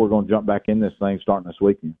if we're going to jump back in this thing starting this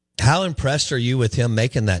weekend. How impressed are you with him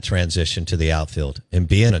making that transition to the outfield and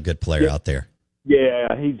being a good player out there? Yeah,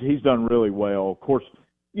 he's done really well. Of course,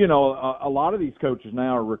 a lot of these coaches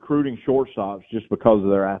now are recruiting shortstops just because of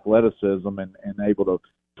their athleticism and able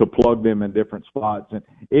to plug them in different spots. And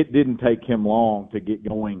it didn't take him long to get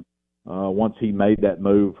going once he made that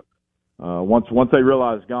move. Once they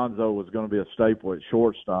realized Gonzo was going to be a staple at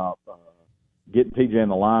shortstop, getting TJ in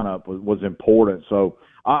the lineup was important. So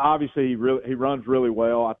obviously he runs really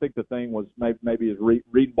well. I think the thing was maybe his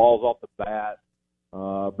reading balls off the bat.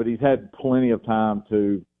 But he's had plenty of time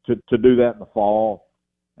to do that in the fall,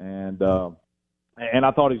 and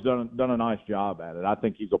I thought he's done a nice job at it. I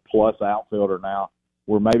think he's a plus outfielder now,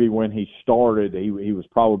 where maybe when he started he was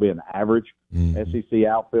probably an average SEC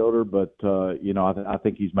outfielder, but I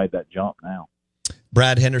think he's made that jump now.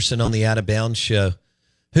 Brad Henderson on the Out of Bounds show.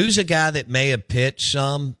 Who's a guy that may have pitched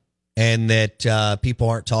some and that people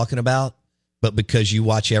aren't talking about, but because you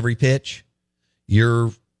watch every pitch,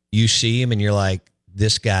 you see him and you're like,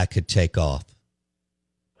 this guy could take off?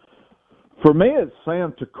 For me, it's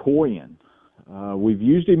Sam Tikoyan. We've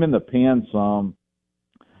used him in the pen some,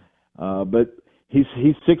 but he's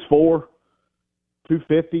 6'4",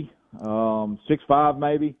 250, 6'5"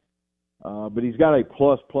 maybe, but he's got a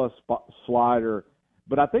plus slider.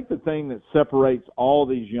 But I think the thing that separates all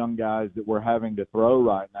these young guys that we're having to throw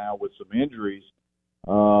right now with some injuries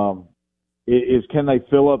is can they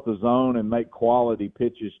fill up the zone and make quality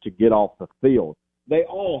pitches to get off the field. They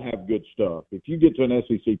all have good stuff. If you get to an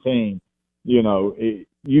SEC team,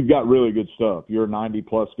 you've got really good stuff. You're a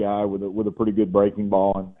 90-plus guy with a pretty good breaking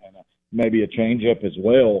ball and maybe a changeup as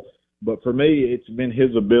well. But for me, it's been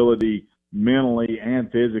his ability mentally and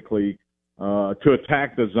physically to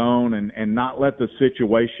attack the zone and not let the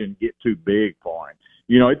situation get too big for him.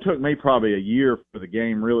 It took me probably a year for the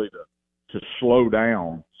game really to slow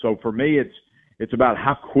down. So for me, it's about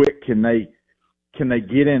how quick can they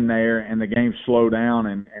get in there and the game slow down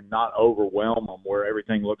and not overwhelm them where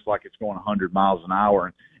everything looks like it's going 100 miles an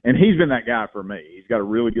hour. And he's been that guy for me. He's got a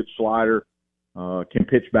really good slider, can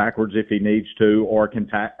pitch backwards if he needs to, or can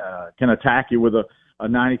attack you with a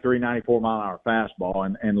 93, 94 mile an hour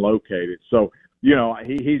fastball and locate it. So,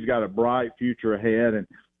 he's got a bright future ahead. And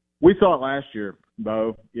we saw it last year,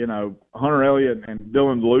 Bo. Hunter Elliott and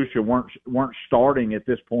Dylan DeLucia weren't starting at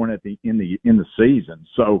this point in the season.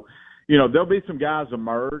 So, there'll be some guys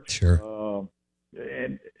emerge. Sure.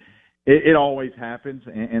 And it always happens,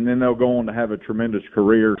 and then they'll go on to have a tremendous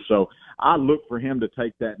career. So I look for him to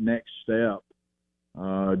take that next step,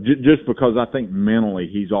 just because I think mentally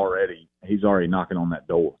he's already knocking on that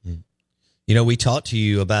door. We talked to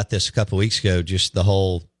you about this a couple of weeks ago, just the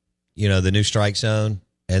whole, the new strike zone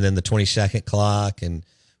and then the 20-second clock and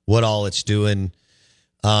what all it's doing.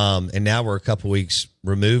 And now we're a couple of weeks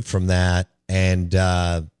removed from that. And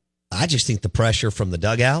I just think the pressure from the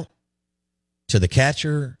dugout to the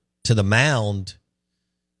catcher to the mound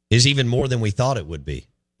is even more than we thought it would be,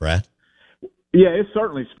 Brad. Yeah, it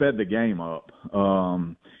certainly sped the game up.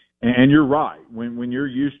 And you're right. When you're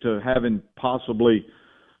used to having possibly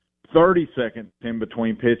 30 seconds in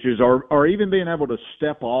between pitches or even being able to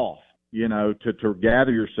step off, to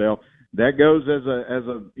gather yourself, that goes as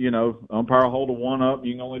a umpire hold a one up.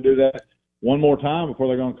 You can only do that one more time before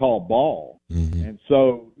they're going to call a ball. Mm-hmm. And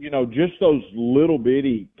so, just those little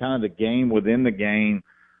bitty kind of game within the game,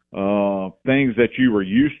 things that you were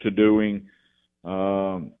used to doing,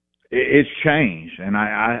 it's changed. And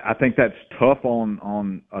I think that's tough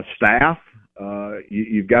on a staff.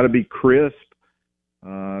 You've got to be crisp,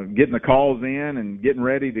 getting the calls in and getting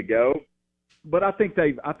ready to go. But I think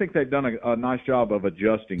they've done a nice job of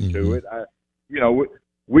adjusting to it.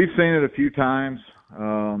 We've seen it a few times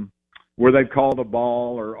where they've called a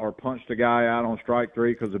ball or punched a guy out on strike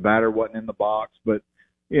three because the batter wasn't in the box. But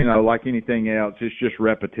like anything else, it's just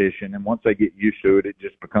repetition. And once they get used to it, it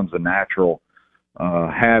just becomes a natural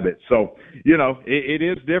habit. So it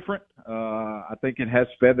is different. I think it has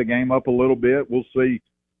sped the game up a little bit. We'll see.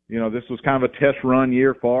 This was kind of a test run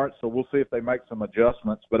year for it, so we'll see if they make some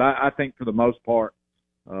adjustments. But I think for the most part,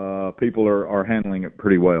 people are handling it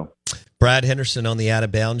pretty well. Brad Henderson on the Out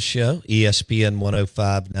of Bounds Show, ESPN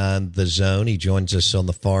 105.9 The Zone. He joins us on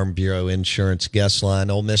the Farm Bureau Insurance guest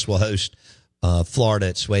line. Ole Miss will host Florida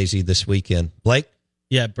at Swayze this weekend. Blake?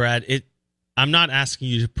 Yeah, Brad, I'm not asking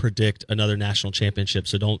you to predict another national championship,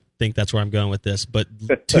 so don't think that's where I'm going with this. But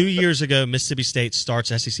 2 years ago, Mississippi State starts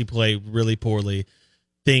SEC play really poorly.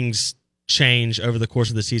 Things change over the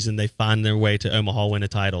course of the season. They find their way to Omaha, win a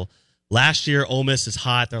title. Last year, Ole Miss is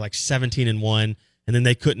hot. They're like 17-1, and then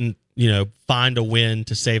they couldn't, find a win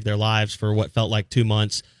to save their lives for what felt like 2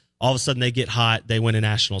 months. All of a sudden, they get hot. They win a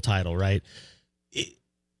national title, right?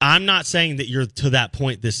 I'm not saying that you're to that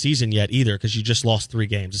point this season yet either, because you just lost 3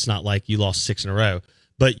 games. It's not like you lost 6 in a row.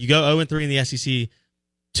 But you go 0-3 in the SEC.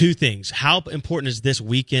 2 things. How important is this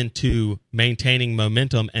weekend to maintaining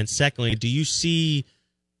momentum? And secondly, do you see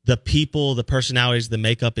the people, the personalities, the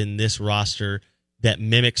makeup in this roster that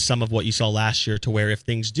mimics some of what you saw last year, to where if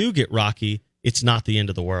things do get rocky, it's not the end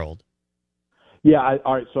of the world? Yeah,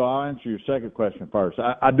 all right, so I'll answer your second question first.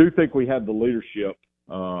 I do think we have the leadership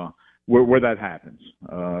where that happens.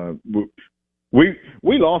 We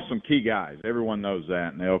lost some key guys. Everyone knows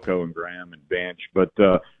that, and Elko and Graham and Bench. But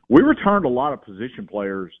we returned a lot of position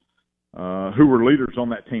players who were leaders on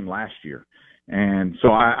that team last year. And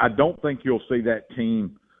so I don't think you'll see that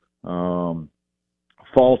team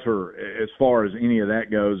falter as far as any of that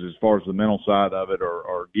goes, as far as the mental side of it,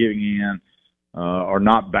 or giving in or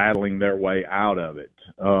not battling their way out of it.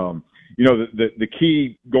 The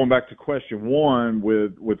key, going back to question one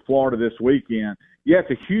with Florida this weekend, it's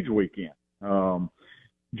a huge weekend.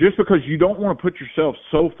 Just because you don't want to put yourself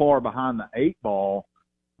so far behind the 8 ball,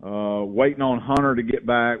 waiting on Hunter to get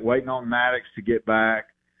back, waiting on Maddox to get back,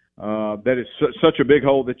 that is such a big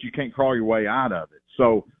hole that you can't crawl your way out of it.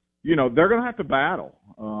 So, they're going to have to battle.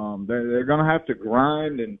 They're going to have to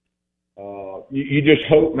grind, and you just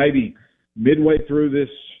hope maybe midway through this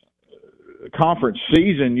conference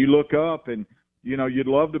season, you look up and, you'd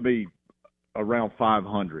love to be around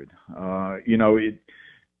 500,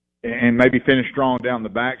 and maybe finish strong down the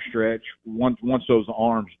backstretch once those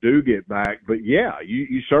arms do get back. But yeah,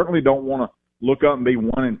 you certainly don't want to look up and be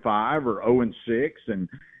 1-5 or 0-6,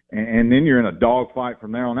 and then you're in a dogfight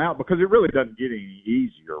from there on out, because it really doesn't get any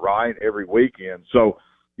easier, right? Every weekend. So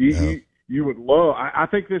you would love. I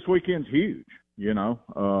think this weekend's huge.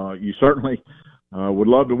 You certainly would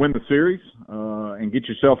love to win the series and get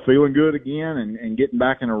yourself feeling good again and getting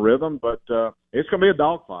back in a rhythm. But it's going to be a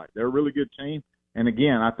dogfight. They're a really good team. And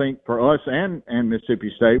again, I think for us and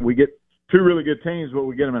Mississippi State, we get 2 really good teams, but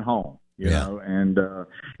we get them at home. You know, and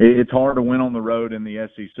it's hard to win on the road in the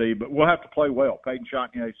SEC, but we'll have to play well. Peyton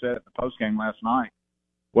Chatagnier said at the postgame last night,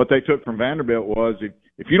 what they took from Vanderbilt was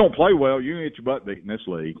if you don't play well, you're going to get your butt beat in this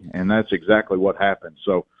league, and that's exactly what happened.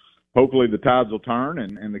 So hopefully the tides will turn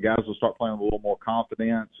and the guys will start playing with a little more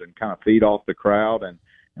confidence and kind of feed off the crowd, and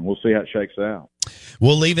we'll see how it shakes out.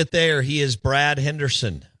 We'll leave it there. He is Brad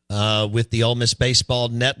Henderson with the Ole Miss Baseball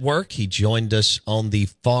Network. He joined us on the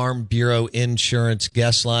Farm Bureau Insurance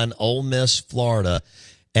guest line. Ole Miss, Florida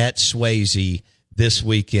at Swayze this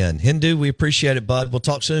weekend. Hindu, we appreciate it, bud. We'll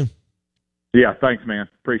talk soon. Yeah, thanks, man.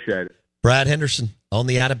 Appreciate it. Brad Henderson on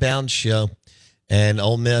the Out of Bounds Show. And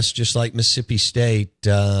Ole Miss, just like Mississippi State,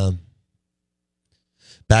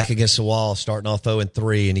 back against the wall, starting off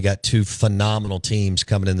 0-3, and you got 2 phenomenal teams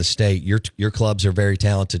coming in the state. Your clubs are very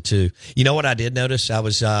talented too. You know what I did notice? I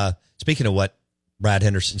was speaking of what Brad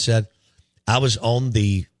Henderson said, I was on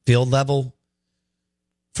the field level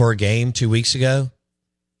for a game 2 weeks ago,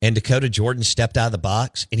 and Dakota Jordan stepped out of the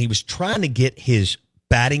box, and he was trying to get his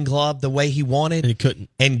batting glove the way he wanted. And he couldn't.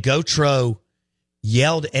 And Gautreau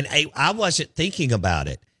yelled, and I wasn't thinking about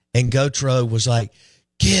it. And Gautreau was like,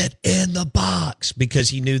 get in the box, because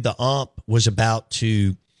he knew the ump was about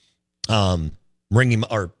to ring him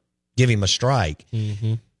or give him a strike.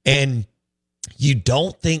 Mm-hmm. And you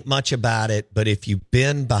don't think much about it, but if you've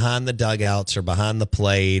been behind the dugouts or behind the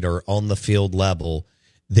plate or on the field level,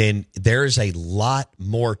 then there's a lot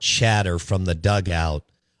more chatter from the dugout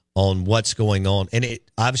on what's going on. And it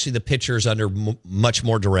obviously the pitcher is under much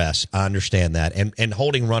more duress. I understand that. And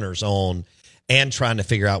holding runners on and trying to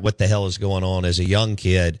figure out what the hell is going on as a young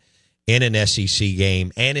kid in an SEC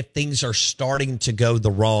game. And if things are starting to go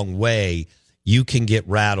the wrong way, you can get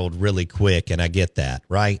rattled really quick. And I get that,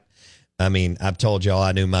 right? I mean, I've told y'all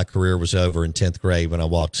I knew my career was over in 10th grade when I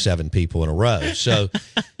walked 7 people in a row. So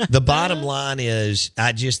the bottom line is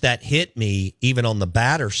that hit me even on the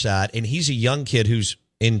batter side. And he's a young kid who's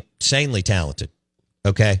insanely talented.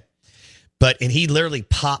 Okay. And he literally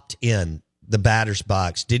popped in the batter's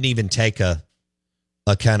box, didn't even take a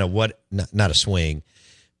kind of not a swing,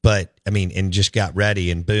 but I mean, and just got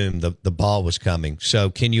ready, and boom, the ball was coming. So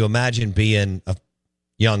can you imagine being a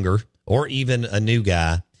younger or even a new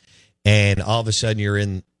guy, and all of a sudden you're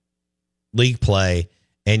in league play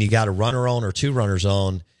and you got a runner on or 2 runners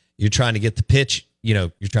on, you're trying to get the pitch,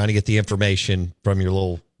 you're trying to get the information from your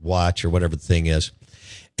little watch or whatever the thing is.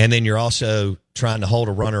 And then you're also trying to hold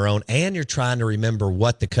a runner on, and you're trying to remember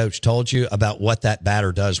what the coach told you about what that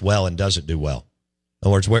batter does well and doesn't do well. In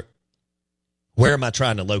other words, where am I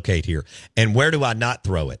trying to locate here? And where do I not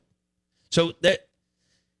throw it? So that,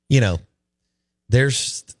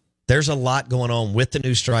 there's a lot going on with the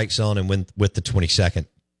new strike zone and with the 20-second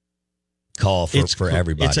call for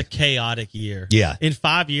everybody. It's a chaotic year. Yeah. In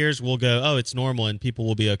 5 years, we'll go, oh, it's normal and people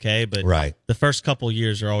will be okay. But right. The first couple of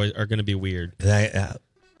years are going to be weird. I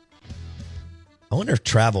wonder if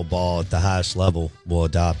travel ball at the highest level will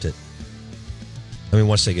adopt it. I mean,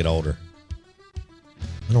 once they get older.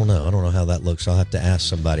 I don't know how that looks. I'll have to ask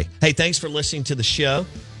somebody. Hey, thanks for listening to the show.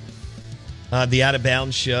 The Out of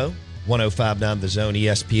Bounds Show, 105.9 The Zone,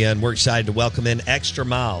 ESPN. We're excited to welcome in Extra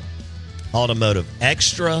Mile Automotive.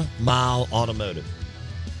 Extra Mile Automotive.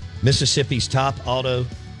 Mississippi's top auto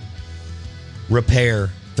repair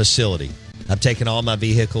facility. I've taken all my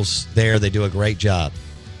vehicles there. They do a great job.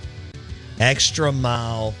 Extra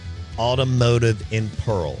Mile Automotive in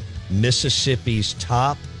Pearl. Mississippi's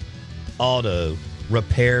top auto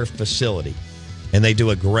repair facility. And they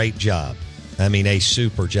do a great job. I mean, a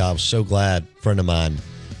super job. So glad a friend of mine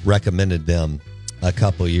recommended them a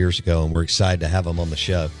couple of years ago, and we're excited to have them on the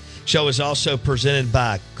show. Show is also presented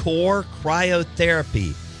by Core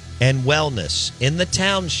Cryotherapy and Wellness in the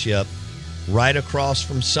township right across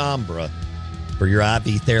from Sombra for your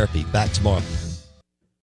IV therapy. Back tomorrow.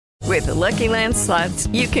 With the Lucky Land Slots,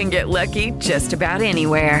 you can get lucky just about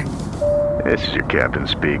anywhere. This is your captain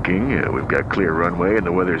speaking. We've got clear runway and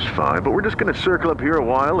the weather's fine, but we're just going to circle up here a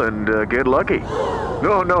while and get lucky.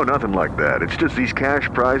 No, nothing like that. It's just these cash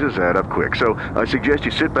prizes add up quick. So I suggest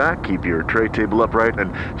you sit back, keep your tray table upright,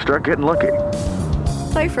 and start getting lucky.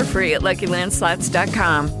 Play for free at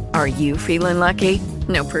LuckyLandSlots.com. Are you feeling lucky?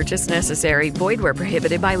 No purchase necessary. Void where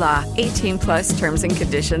prohibited by law. 18+ terms and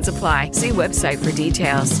conditions apply. See website for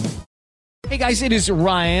details. Hey guys, it is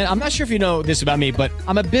Ryan. I'm not sure if you know this about me, but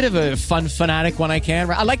I'm a bit of a fun fanatic when I can.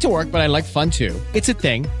 I like to work, but I like fun too. It's a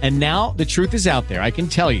thing. And now the truth is out there. I can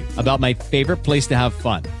tell you about my favorite place to have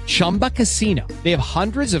fun. Chumba Casino. They have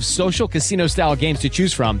hundreds of social casino style games to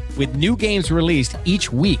choose from with new games released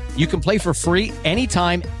each week. You can play for free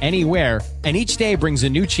anytime, anywhere. And each day brings a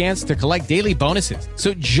new chance to collect daily bonuses.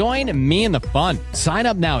 So join me in the fun. Sign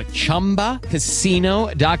up now at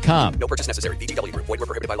ChumbaCasino.com. No purchase necessary. VGW Group. Void where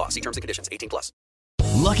prohibited by law. See terms and conditions. 18+.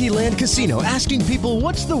 Lucky Land Casino, asking people,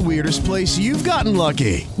 what's the weirdest place you've gotten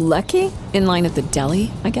lucky? Lucky? In line at the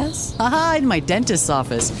deli, I guess? Aha, in my dentist's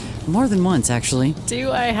office. More than once, actually.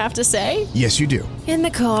 Do I have to say? Yes, you do. In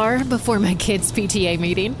the car before my kids' PTA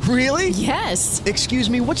meeting. Really? Yes.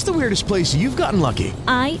 Excuse me, what's the weirdest place you've gotten lucky?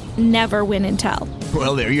 I never win and tell.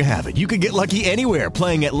 Well, there you have it. You can get lucky anywhere,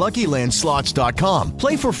 playing at LuckyLandSlots.com.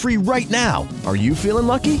 Play for free right now. Are you feeling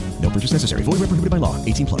lucky? No purchase necessary. Void where prohibited by law.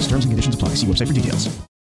 18+. Terms and conditions apply. See website for details.